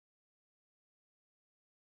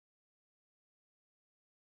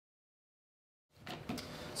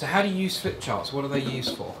So how do you use flip charts? What are they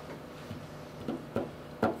used for?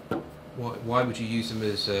 Why would you use them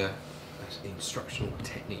as an instructional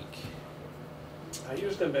technique? I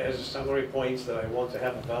use them as summary points that I want to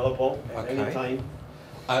have available at any time.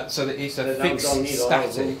 So that it's a fixed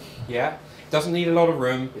static, yeah? Doesn't need a lot of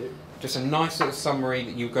room, just a nice little summary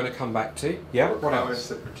that you're going to come back to. Yeah, or what comments else?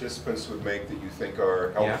 that participants would make that you think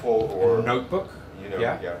are helpful, or a notebook. You know,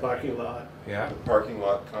 Yeah. Parking lot. Yeah. The parking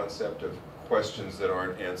lot concept of questions that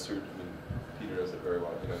aren't answered. I mean, Peter does it very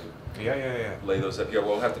well. You know, Yeah. lay those up. Yeah,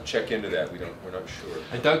 we'll have to check into that. We're not sure.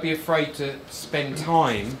 And don't be afraid to spend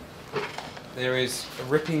time. There is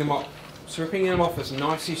ripping them off as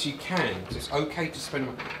nice as you can. It's okay to spend.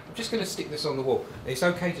 I'm just going to stick this on the wall. It's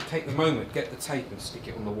okay to take the moment, get the tape, and stick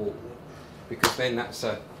it on the wall, because then that's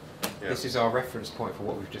a. Yeah. This is our reference point for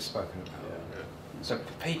what we've just spoken about. Yeah. So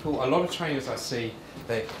people, a lot of trainers I see,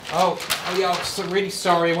 they, oh yeah, I'm so really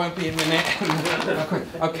sorry, I won't be a minute.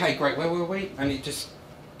 Okay, great, where were we? And it just,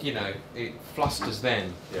 you know, it flusters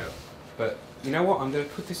them. Yeah. But you know what? I'm going to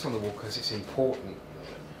put this on the wall because it's important.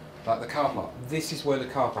 Like the car park. This is where the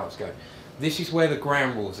car park's going. This is where the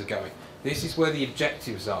ground rules are going. This is where the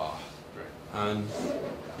objectives are. And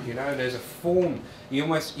you know, there's a form. You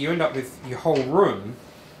end up with your whole room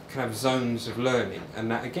can have zones of learning,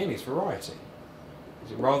 and that again is variety.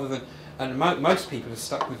 Rather than, and most people are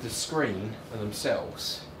stuck with the screen and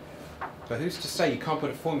themselves. But who's to say you can't put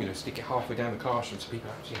a formula and stick it halfway down the classroom so people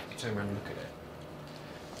actually have to turn around and look at it?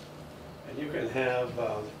 And you can have,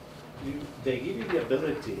 they give you the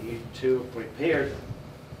ability to prepare them.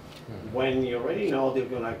 When you already know they're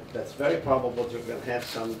gonna, that's very probable you're gonna have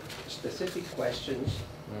some specific questions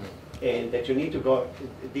and that you need to go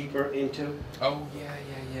deeper into. Oh yeah.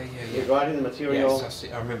 Regarding the material. Yes, I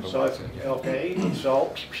see. I remember. So okay,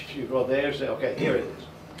 so you go there, say, okay, here it is.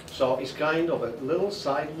 So it's kind of a little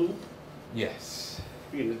side loop. Yes.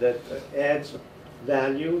 You know, that adds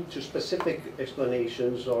value to specific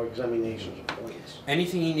explanations or examinations of points.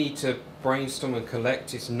 Anything you need to brainstorm and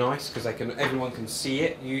collect is nice because everyone can see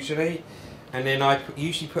it usually, and then I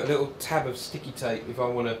usually put a little tab of sticky tape if I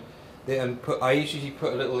want to, and I usually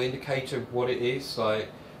put a little indicator of what it is, like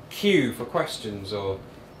Q for questions or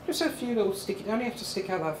just a few little sticky. You only have to stick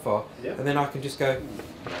out that far, and then I can just go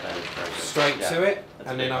straight to it,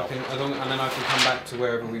 and then I can come back to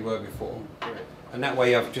wherever we were before. And that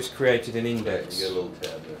way I've just created an index. You get a little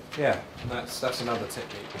tab there. Yeah, that's another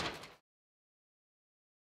technique.